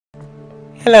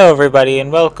Hello everybody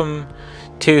and welcome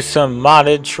to some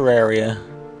modded Terraria.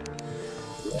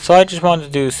 So I just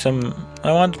wanted to do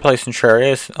I wanted to play some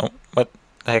Terraria. Oh, what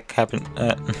the heck happened?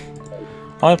 I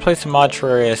want to play some mod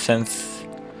Terraria since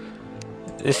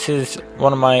this is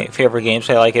one of my favorite games.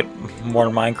 I like it more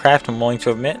than Minecraft, I'm willing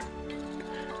to admit.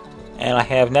 And I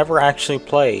have never actually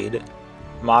played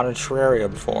modded Terraria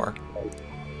before.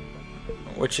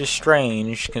 Which is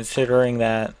strange considering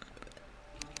that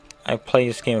I play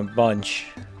this game a bunch.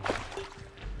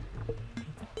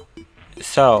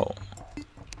 So,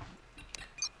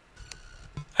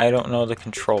 I don't know the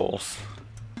controls.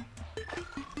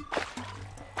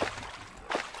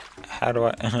 How do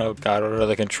I... Oh god, what are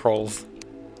the controls?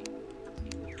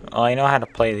 Well, I know how to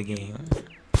play the game.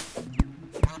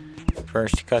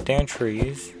 First, you cut down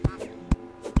trees.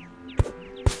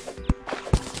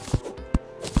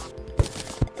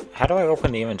 How do I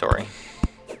open the inventory?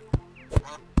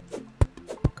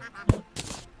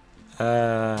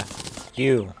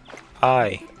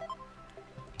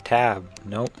 Tab,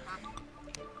 nope.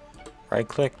 Right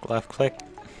click, left click.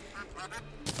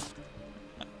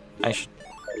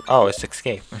 Oh, it's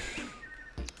escape.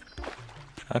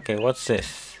 Okay, what's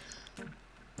this?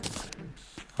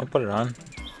 I'll put it on.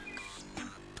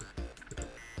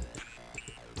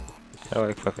 How do I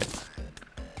equip it?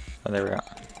 Oh, there we go.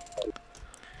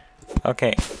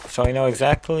 Okay, so I know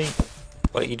exactly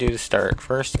what you do to start.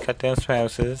 First, cut down some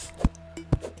houses.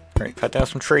 Right, cut down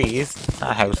some trees,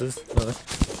 not houses.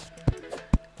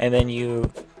 And then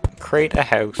you create a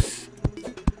house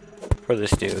for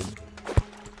this dude.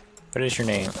 What is your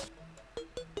name?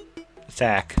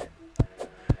 Zach.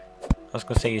 I was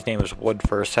gonna say his name was Wood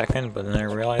for a second, but then I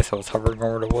realized I was hovering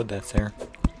over the wood that's there.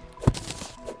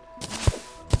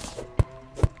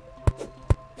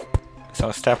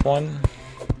 So step one,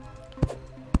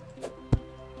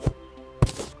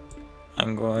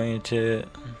 I'm going to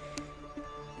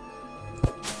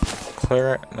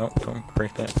clear it. Nope, don't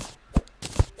break that.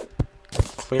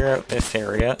 Clear out this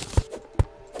area.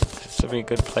 This will be a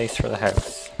good place for the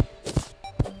house.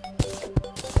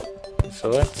 So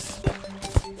let's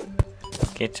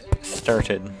get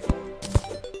started.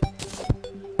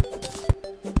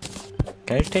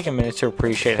 Can I just take a minute to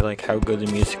appreciate like how good the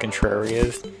music in Terraria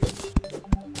is?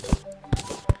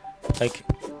 Like,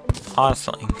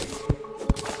 honestly.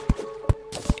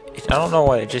 I don't know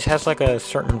why, it just has like a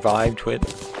certain vibe to it.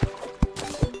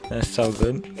 That's so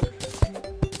good.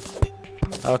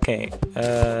 Okay,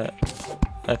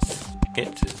 let's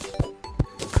get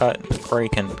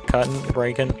breaking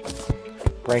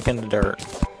the dirt.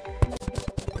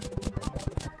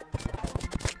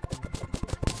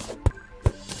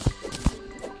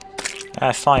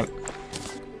 Ah, slime.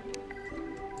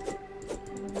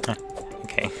 Huh,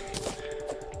 okay.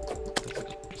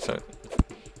 So,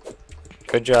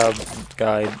 good job,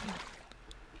 guide.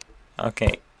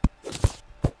 Okay.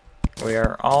 We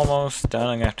are almost done.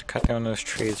 I'm gonna have to cut down those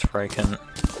trees before I can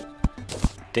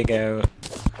dig out,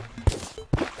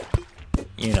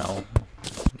 you know,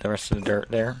 the rest of the dirt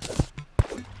there.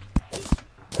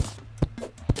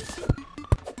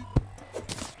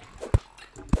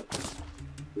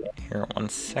 Here, 1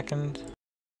 second.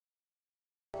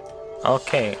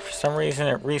 Okay, for some reason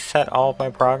it reset all of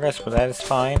my progress, but that is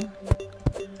fine.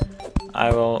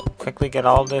 I will quickly get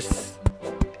all this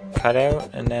cut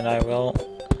out, and then I will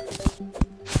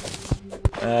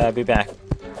be back.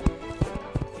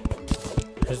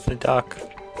 There's the duck.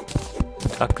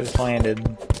 The duck has landed.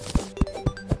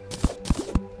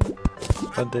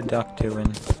 What'd the duck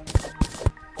doing?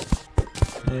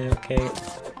 Okay.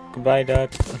 Goodbye,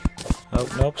 duck. Oh,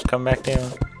 nope, it's come back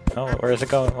down. Oh, where's it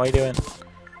going? What are you doing?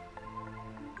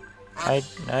 Hi,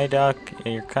 duck.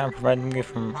 You're kind of preventing me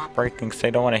from breaking because I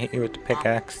don't want to hit you with the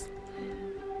pickaxe.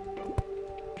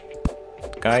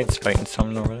 The guide's fighting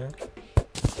someone over there.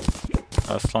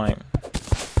 Oh, slime.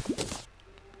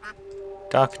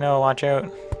 Duck, no, watch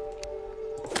out.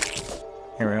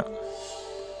 Here we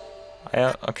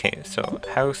go. Okay, so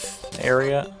house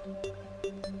area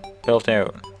built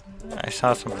out. I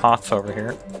saw some pots over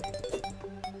here.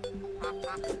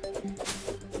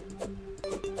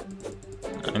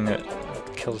 I'm gonna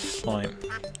kill the slime.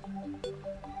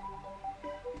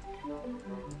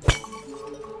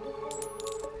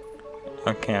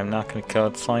 Okay, I'm not gonna kill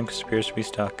it. Slime because it appears to be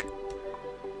stuck.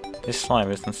 This slime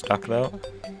isn't stuck though.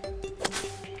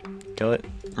 Kill it.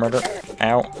 Murder.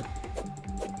 Ow.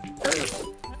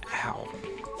 Ow.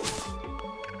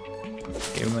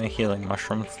 Give me healing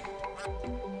mushrooms.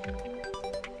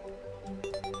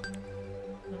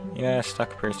 Yeah,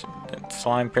 stuck appears. That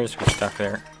slime appears to be stuck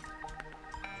there.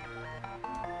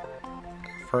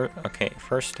 Okay,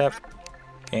 first step,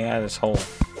 getting out of this hole.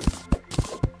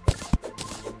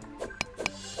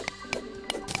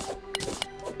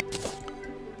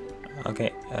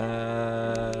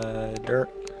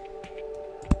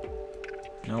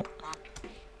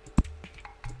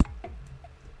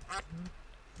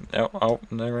 Oh,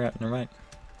 never mind.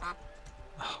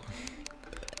 Oh,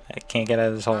 I can't get out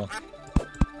of this hole.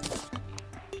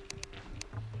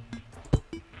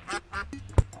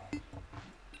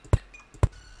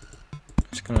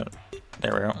 Just gonna,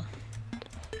 there we go.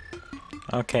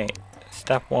 Okay,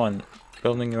 step 1,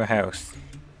 building your house.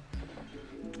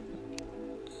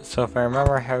 So if I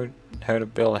remember how to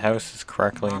build houses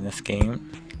correctly in this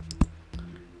game,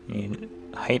 you need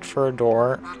height for a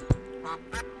door,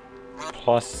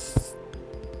 plus,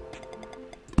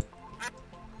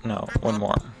 no, one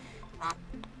more.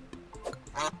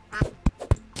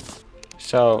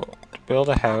 So, to build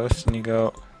a house, and you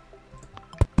go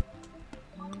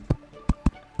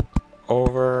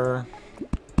over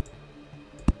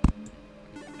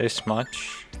this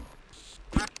much.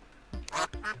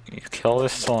 You kill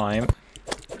this slime.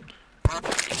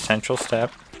 Essential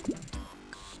step.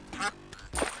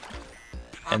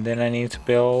 And then I need to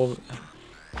build.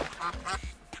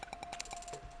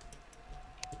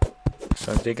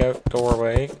 So dig out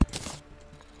doorway.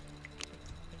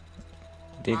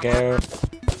 Dig out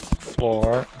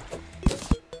floor.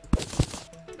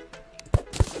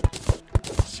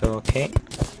 So okay.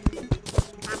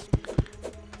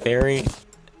 Very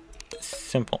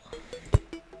simple.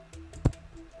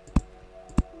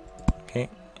 Okay.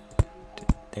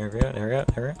 There we go, there we go,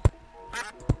 there we go.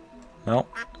 No.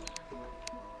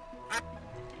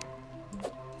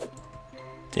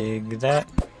 Dig that.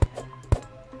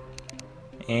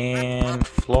 And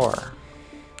floor.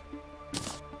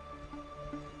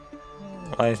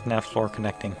 Why isn't that floor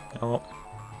connecting? Oh.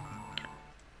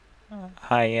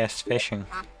 Hi, yes, fishing.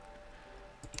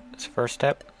 That's the first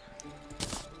step.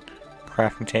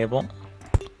 Crafting table.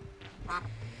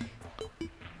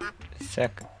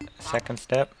 Second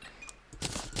step.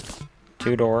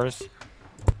 2 doors.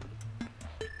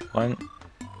 1,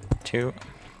 2.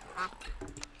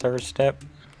 Third step.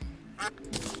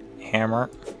 Hammer.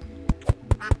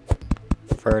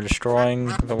 For destroying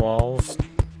the walls.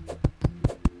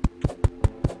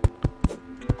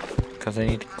 Because I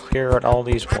need to clear out all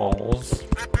these walls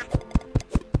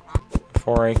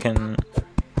before I can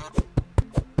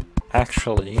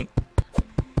actually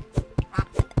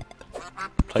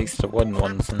place the wooden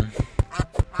ones in.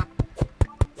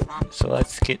 So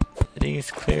let's get these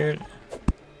cleared.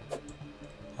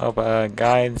 Hope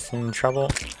guide's in trouble.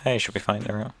 Hey, should be fine.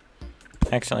 There we go.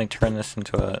 I accidentally turned this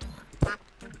into a...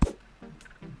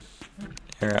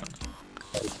 Here we go.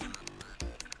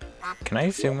 Can I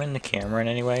zoom in the camera in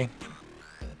any way?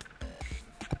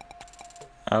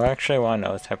 I actually want to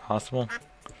know, is that possible?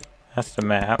 That's the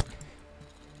map.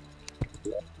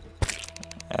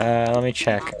 Let me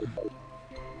check.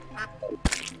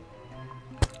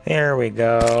 There we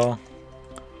go.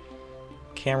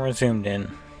 Camera zoomed in.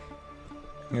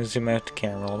 I'm gonna zoom out the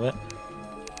camera a little bit.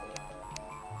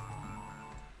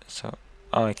 So,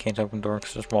 oh, I can't open the door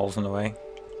because there's walls in the way.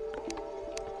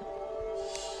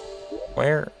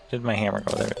 Where did my hammer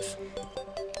go? There it is.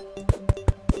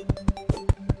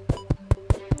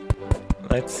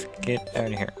 Let's get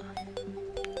out of here.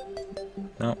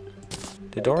 No.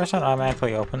 The door's not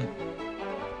automatically open.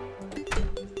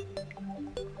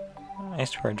 I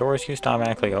swear, doors used to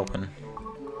automatically open.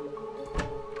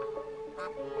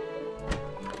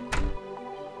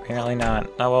 Apparently not.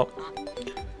 Oh well.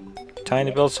 Time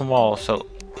to build some walls. So,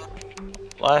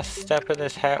 last step of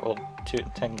this hat, well,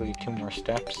 technically 2 more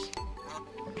steps.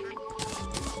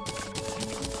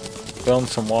 Building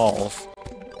some walls.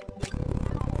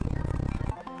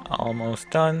 Almost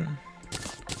done.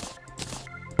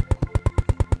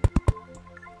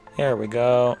 There we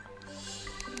go.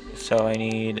 So I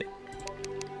need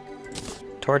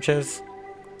torches.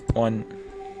 1,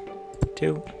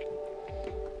 2.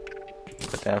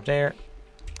 Put that up there.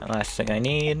 The last thing I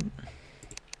need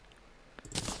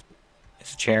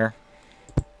is a chair.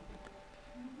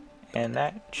 And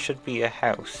that should be a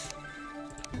house.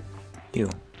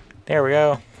 There we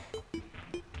go.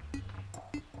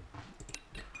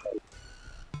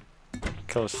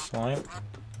 Kill a slime.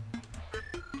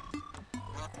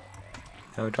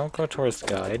 No, don't go towards the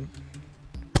guide.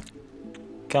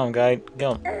 Kill him, guide.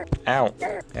 Kill him. Ow.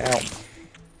 Ow.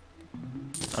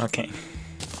 Okay.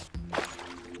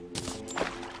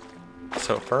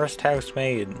 So, first house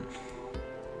made.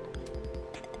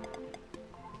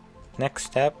 Next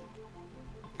step.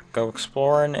 Go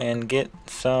exploring and get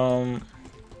some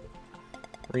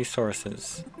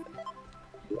resources.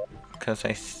 Because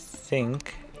I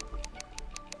think...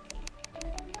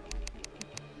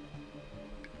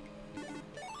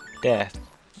 death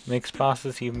makes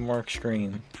bosses even more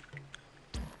extreme.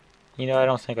 You know, I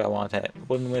don't think I want that.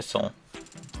 Wooden whistle.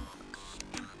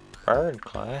 Bird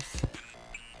class.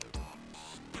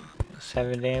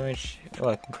 7 damage. Oh,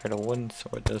 I can crit a wooden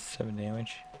sword, does 7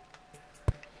 damage.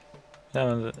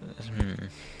 No,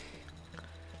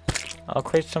 I'll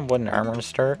create some wooden armor to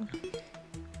start.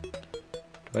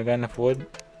 Do I got enough wood?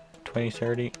 20,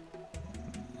 30?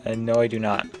 And no, I do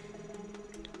not.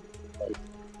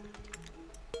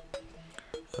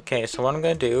 Okay, so what I'm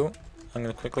gonna do, I'm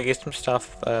gonna quickly get some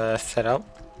stuff set up,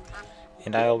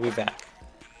 and I'll be back.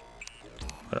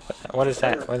 What is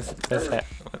that? What is that?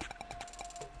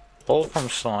 Wolfram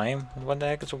slime? What the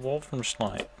heck is a wolfram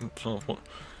slime?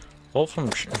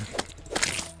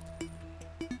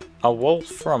 A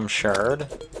wolfram shard?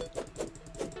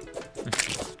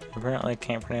 Apparently I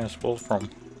can't pronounce wolfram.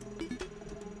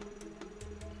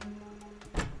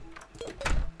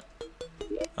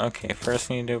 Okay,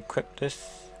 first I need to equip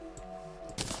this.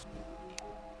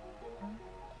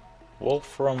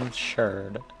 Wolfram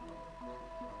shard.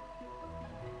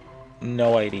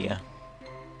 No idea.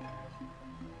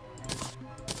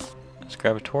 Let's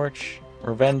grab a torch.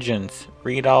 Revengeance.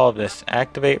 Read all of this.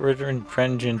 Activate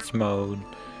Revengeance mode.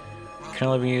 Can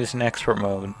only be used in expert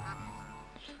mode.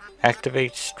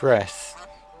 Activate stress,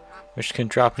 which can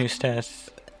drop new stats,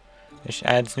 which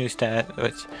adds new stat,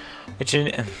 which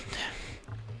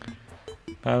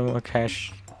more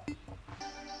cash.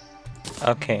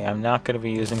 Okay, I'm not gonna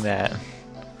be using that,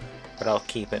 but I'll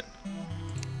keep it.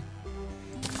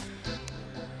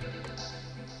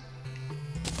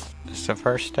 So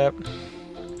first step,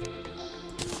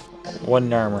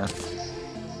 wooden armor.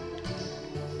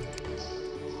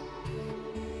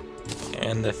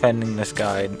 And defending this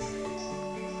guide.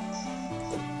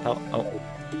 Oh,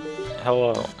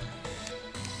 hello.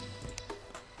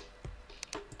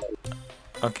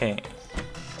 Okay.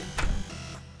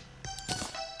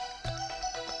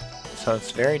 So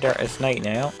it's very dark. It's night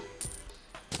now.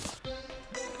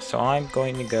 So I'm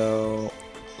going to go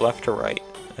left or right.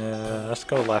 Let's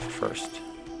go left first.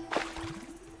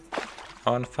 I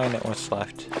want to find out what's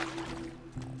left.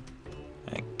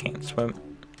 I can't swim.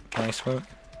 Can I swim?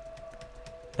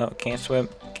 No, can't swim,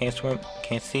 can't swim,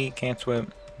 can't see, can't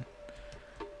swim.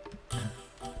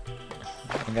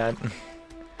 Oh my god.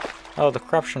 Oh, the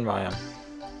corruption biome.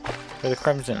 Or the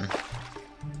crimson.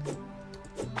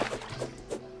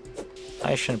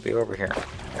 I shouldn't be over here.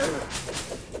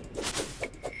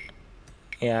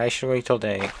 Yeah, I should wait till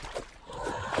day.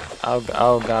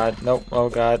 Oh god, nope, oh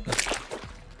god.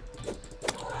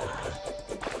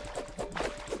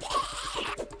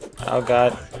 Oh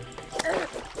god.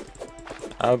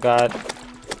 Oh god,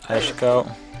 I should go.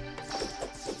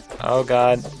 Oh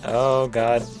god,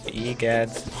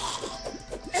 egads.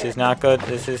 This is not good,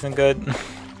 this isn't good.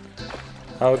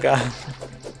 Oh god.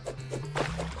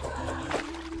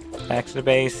 Back to the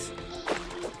base.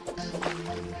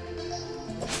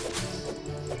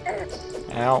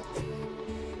 Ow.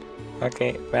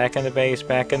 Okay, back in the base,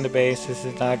 this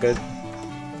is not good.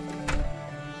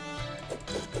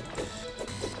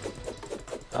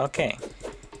 Okay.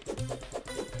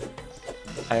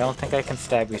 I don't think I can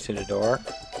stab you through the door.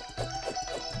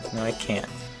 No, I can't.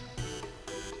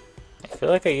 I feel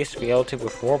like I used to be able to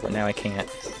before, but now I can't.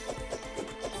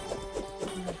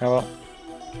 Oh well.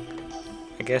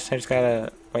 I guess I just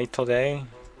gotta wait till day.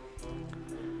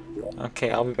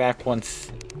 Okay, I'll be back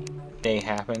once day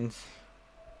happens.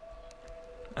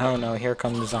 Oh no, here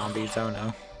come the zombies, oh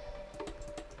no.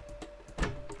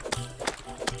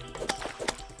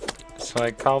 So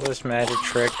I call this magic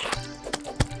trick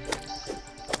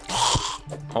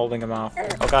holding him off.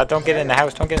 Oh god, don't get in the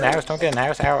house, don't get in the house, don't get in the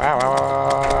house. Ow, ow, ow, ow,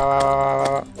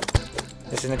 ow, ow.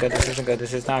 This isn't good, this isn't good,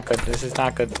 this is not good, this is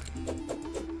not good.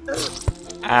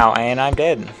 Ow, and I'm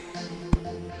dead.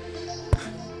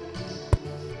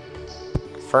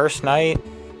 First night,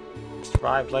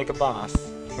 survived like a boss.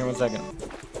 Here, 1 second.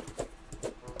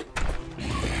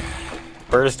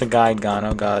 Where's the guide gone?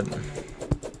 Oh god.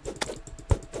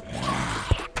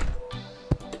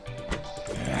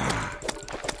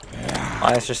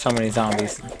 Why is there so many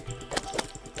zombies?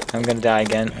 I'm gonna die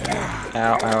again.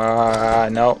 Ow, ow, ow, ow,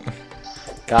 no.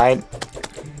 Guide.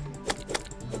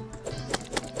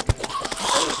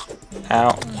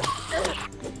 Ow.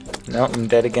 No, I'm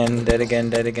dead again, dead again,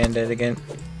 dead again, dead again.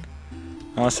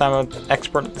 Unless I'm an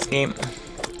expert at this game.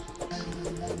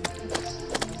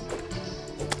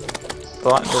 The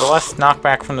less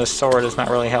knockback from the sword is not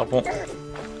really helpful.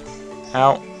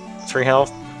 Ow. 3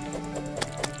 health.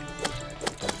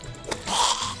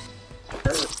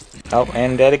 Oh,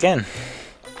 and dead again.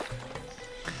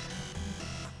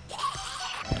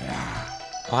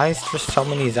 Why is there so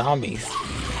many zombies?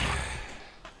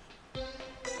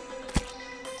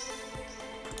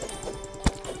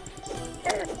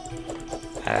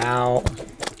 Ow.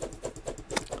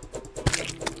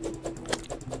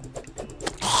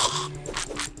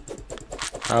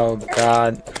 Oh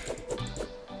god.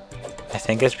 I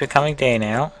think it's becoming day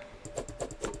now.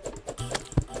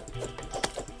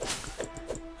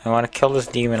 I want to kill this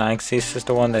demon eye because this is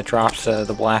the one that drops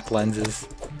the black lenses.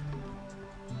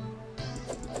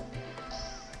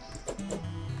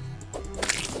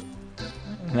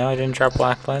 No, I didn't drop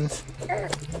black lens.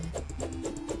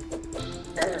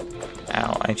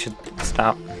 Ow, I should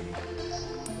stop.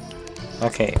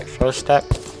 Okay, first step,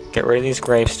 get rid of these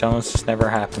gravestones. This never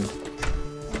happened.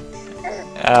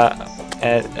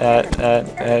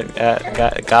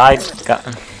 Guide.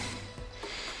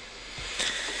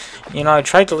 You know, I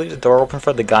tried to leave the door open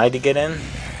for the guide to get in.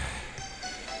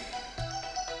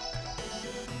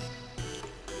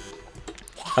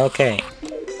 Okay.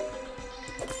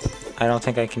 I don't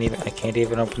think I can't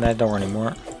even open that door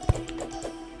anymore.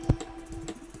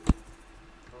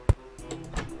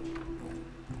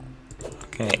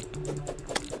 Okay.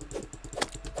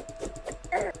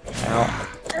 Ow.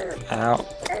 Ow.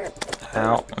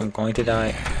 Ow. I'm going to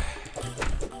die.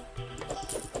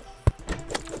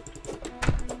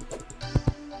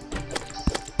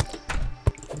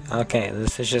 Okay,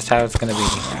 this is just how it's gonna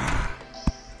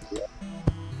be.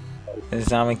 This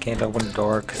zombie can't open the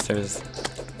door because there's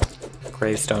a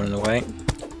gravestone in the way.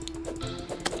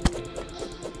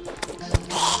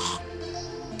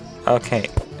 Okay,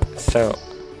 so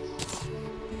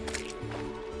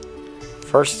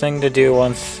first thing to do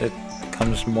once it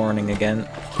comes morning again,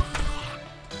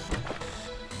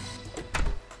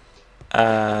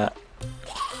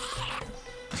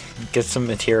 get some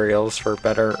materials for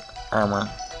better armor.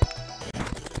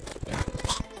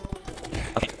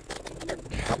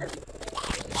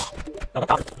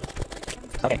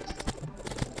 Okay.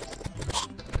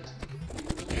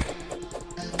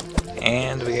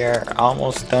 And we are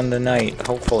almost done tonight,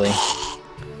 hopefully.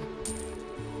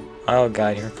 Oh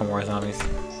god, here come more zombies.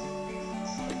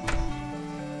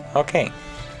 Okay.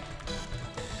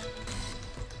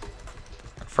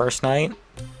 First night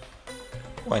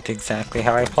went exactly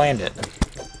how I planned it.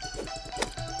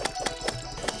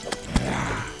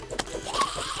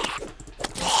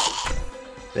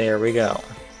 There we go.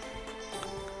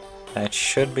 That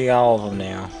should be all of them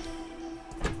now.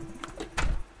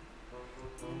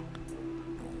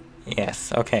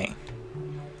 Yes, okay.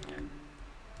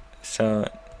 So,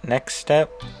 next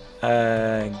step,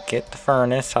 get the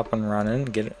furnace up and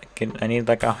running. I need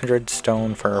like 100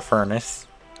 stone for a furnace.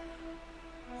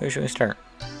 Who should we start?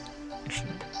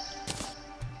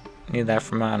 Need that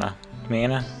for mana.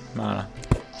 Mana? Mana.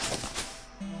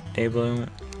 Day bloom.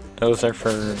 Those are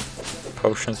for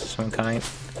potions of some kind.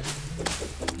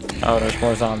 Oh, there's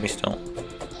more zombies still.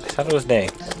 I thought it was day.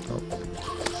 Oh.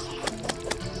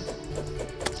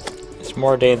 It's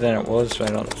more day than it was, so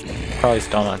probably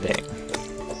still not day.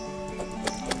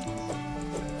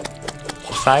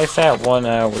 Besides that one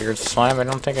weird slime, I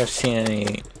don't think I've seen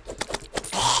any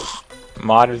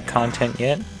modded content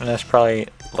yet, and that's probably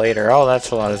later. Oh, that's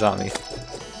a lot of zombies.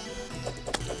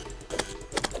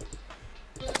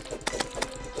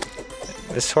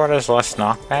 This sword has less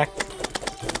knockback.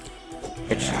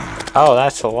 Which, oh,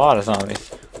 that's a lot of zombies.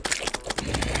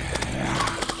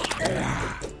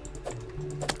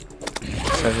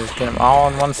 So just get them all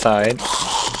on one side.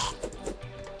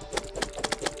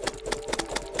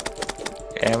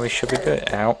 And we should be good.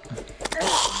 Ow.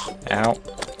 Ow.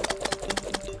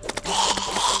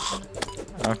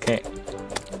 Okay.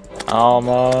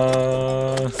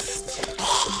 Almost.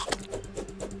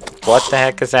 What the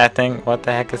heck is that thing? What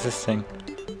the heck is this thing?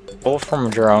 Wolf from a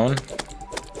drone.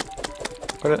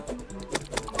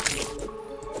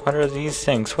 What are these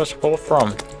things? What's wolf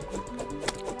from?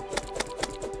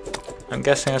 I'm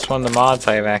guessing that's one of the mods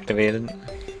I have activated.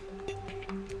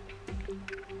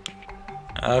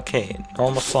 Okay,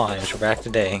 normal slimes. We're back to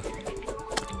day.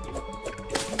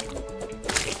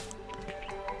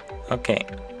 Okay,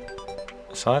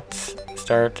 so let's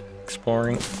start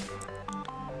exploring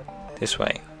this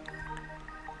way.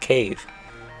 Cave.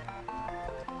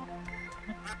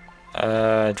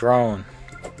 Drone.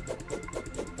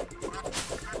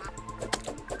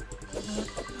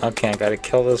 Okay, I gotta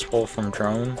kill this wolf from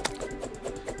drone.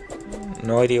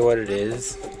 No idea what it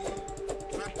is.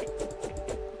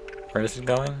 Where is it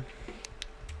going?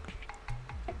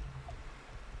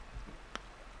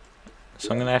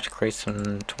 So I'm gonna have to create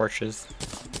some torches.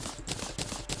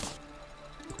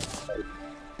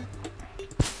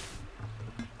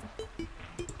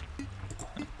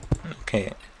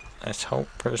 Okay, let's hope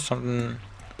for something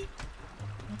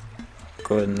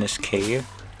good in this cave.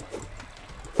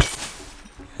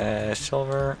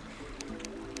 Silver.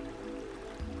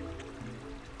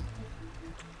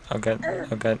 Oh god, there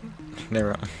we go.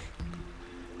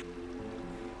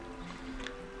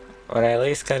 what I at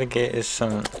least gotta get is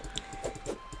some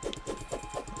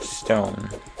stone.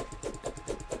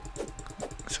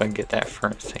 So I can get that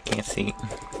first. I can't see.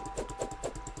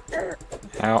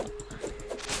 Ow.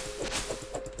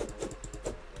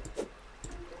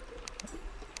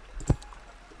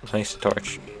 Place the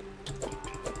torch.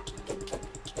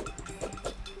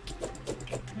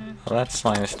 Well, that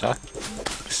slime is stuck.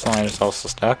 Slime is also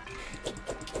stuck.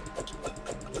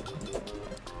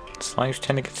 Slimes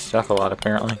tend to get stuck a lot,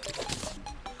 apparently.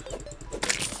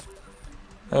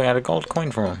 Oh, I got a gold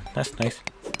coin from him. That's nice.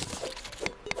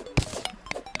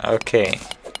 Okay.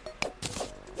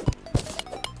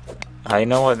 I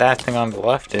know what that thing on the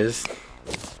left is.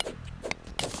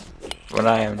 But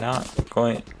I am not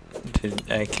going to...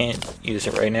 I can't use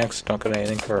it right now because I don't get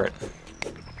anything for it.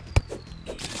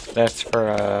 That's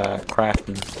for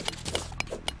crafting.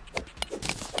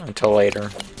 Until later.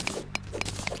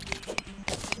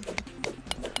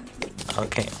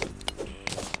 Okay.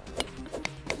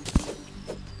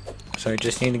 So I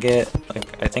just need to get,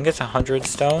 like, I think it's 100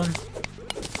 stone.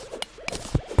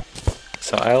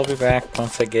 So I'll be back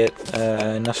once I get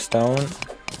enough stone.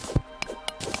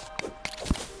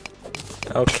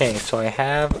 Okay, so I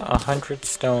have 100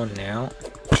 stone now.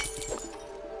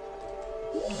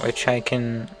 Which I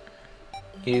can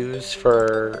use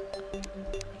for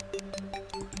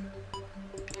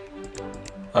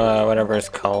whatever it's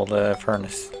called,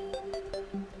 furnace.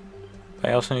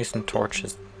 I also need some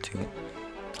torches too.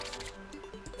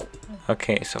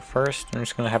 Okay, so first I'm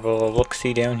just gonna have a little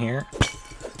look-see down here.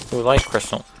 Ooh, light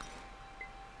crystal.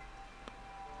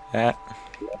 That.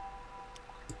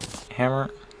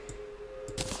 Hammer.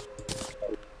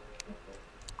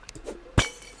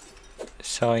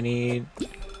 So I need...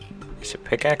 Is it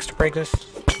pickaxe to break this?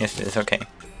 Yes it is, okay.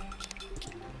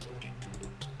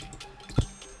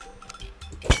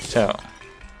 So.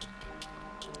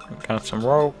 I've got some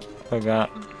rope. I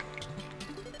got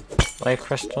light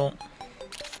crystal.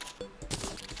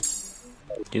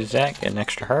 Use that, get an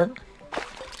extra heart.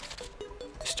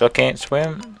 Still can't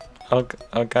swim. Oh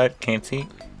god, can't see.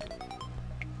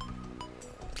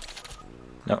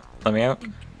 No, let me out.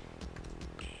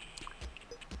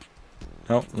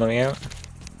 Nope, let me out.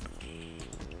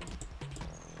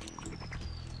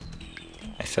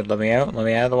 I said let me out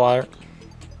of the water.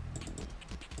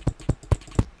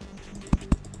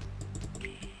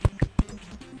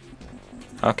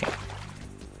 Okay.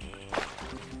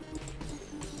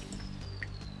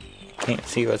 Can't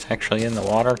see what's actually in the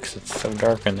water because it's so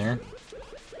dark in there.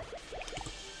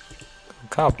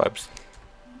 Cobwebs.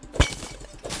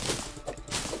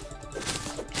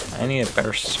 I need a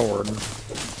better sword.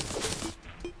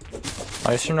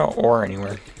 Why is there no ore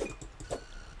anywhere?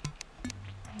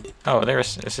 Oh,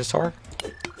 is this ore?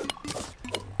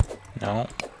 No.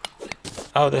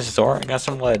 Oh, this is ore. I got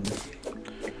some lead.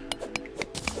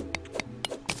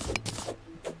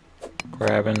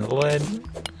 Grabbing the lead.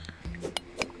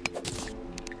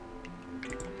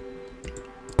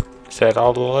 Is that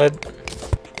all the lead?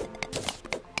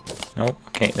 Nope.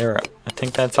 Okay, there. I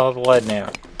think that's all the lead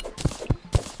now.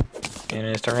 And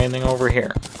is there anything over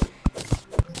here?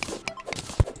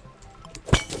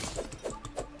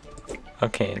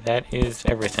 Okay, that is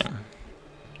everything.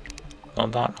 Well,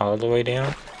 not all the way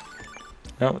down.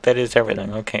 No, that is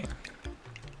everything. Okay.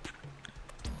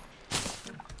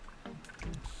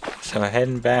 So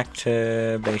heading back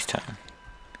to base time.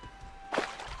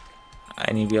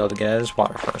 I need to be able to get out of this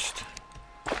water first.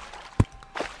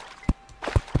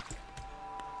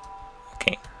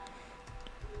 Okay.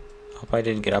 Hope I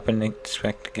didn't get up and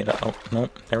expect to get up. Oh,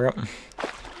 nope. There we go.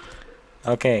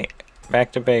 Okay.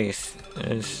 Back to base.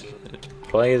 Just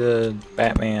play the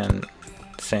Batman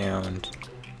sound.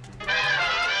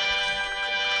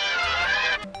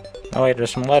 Oh wait,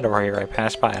 there's some lead over here I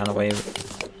passed by on the way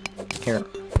here.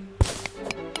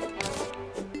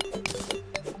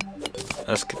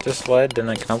 Let's get this lead, then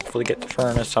I can hopefully get the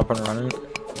furnace up and running.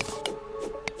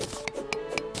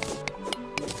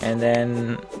 And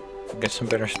then get some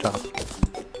better stuff.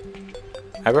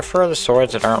 I prefer the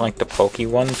swords that aren't like the pokey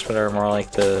ones, but are more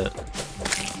like the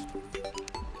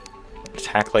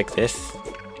attack like this.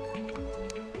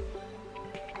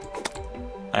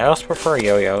 I also prefer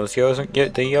yo-yos.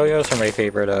 The yo-yos are my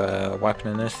favorite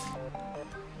weapon in this.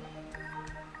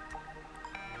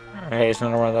 Okay, it's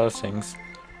another one of those things.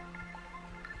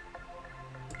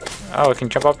 Oh, we can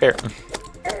jump up here.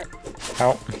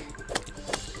 Ow.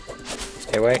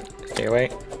 Stay away. Stay away.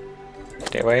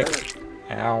 Stay away.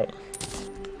 Ow.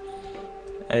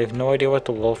 I have no idea what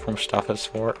the wolfram stuff is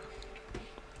for.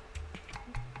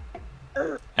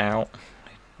 Ow.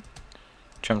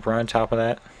 Jumped right on top of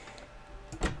that.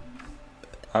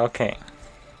 Okay.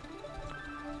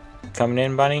 Coming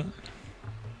in, bunny?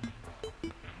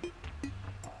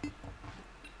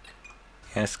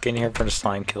 Yes, get in here for the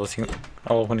slime kills you.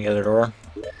 I'll open the other door.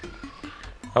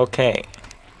 Okay.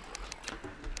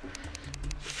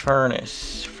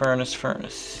 Furnace. Furnace,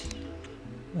 furnace.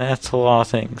 That's a lot of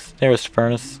things. There's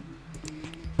furnace.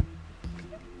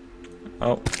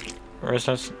 Oh. Where's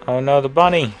this? Oh no, the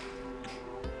bunny!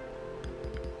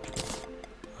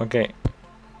 Okay.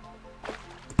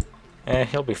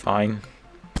 He'll be fine.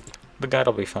 The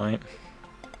guy'll be fine.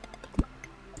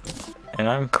 And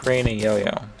I'm creating a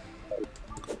yo-yo.